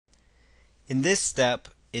In this step,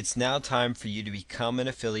 it's now time for you to become an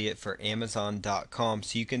affiliate for Amazon.com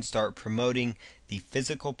so you can start promoting the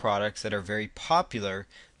physical products that are very popular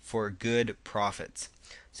for good profits.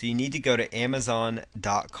 So you need to go to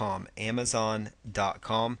Amazon.com,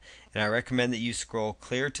 Amazon.com, and I recommend that you scroll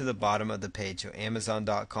clear to the bottom of the page, so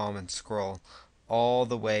Amazon.com, and scroll all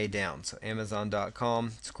the way down. So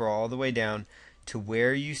Amazon.com, scroll all the way down to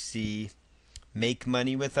where you see Make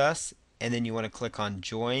Money with Us, and then you want to click on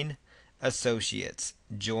Join Associates.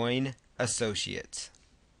 Join Associates.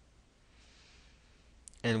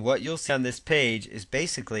 And what you'll see on this page is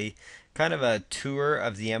basically kind of a tour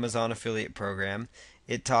of the Amazon affiliate program.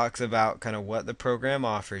 It talks about kind of what the program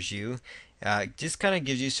offers you. Just kind of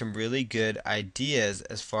gives you some really good ideas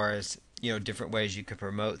as far as different ways you could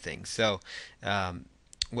promote things. So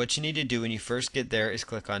what you need to do when you first get there is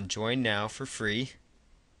click on Join Now for free,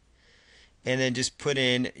 and then just put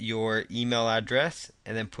in your email address,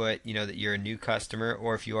 and then put that you're a new customer,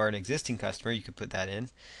 or if you are an existing customer you could put that in,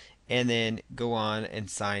 and then go on and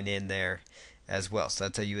sign in there as well. So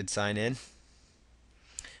that's how you would sign in,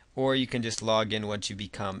 or you can just log in once you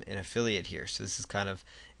become an affiliate here. So this is kind of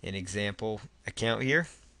an example account here.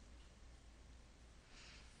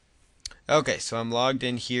 Okay, so I'm logged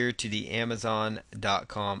in here to the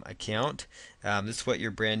Amazon.com account. This is what your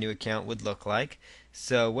brand new account would look like.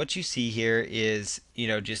 So what you see here is,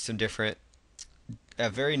 just some different, a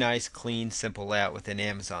very nice, clean, simple layout within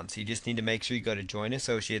Amazon. So you just need to make sure you go to Join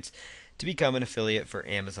Associates to become an affiliate for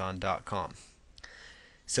Amazon.com.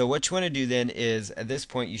 So what you want to do then is, at this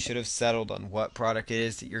point you should have settled on what product it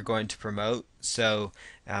is that you're going to promote. So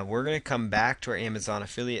we're going to come back to our Amazon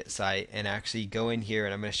affiliate site and actually go in here,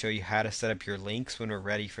 and I'm going to show you how to set up your links when we're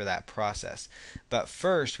ready for that process. But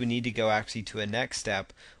first we need to go actually to a next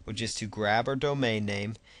step, which is to grab our domain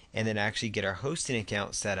name and then actually get our hosting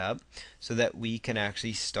account set up so that we can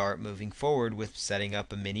actually start moving forward with setting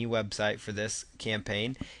up a mini website for this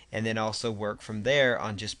campaign, and then also work from there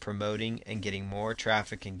on just promoting and getting more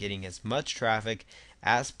traffic and getting as much traffic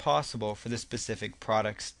as possible for the specific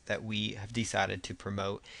products that we have decided to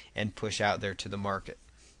promote and push out there to the market.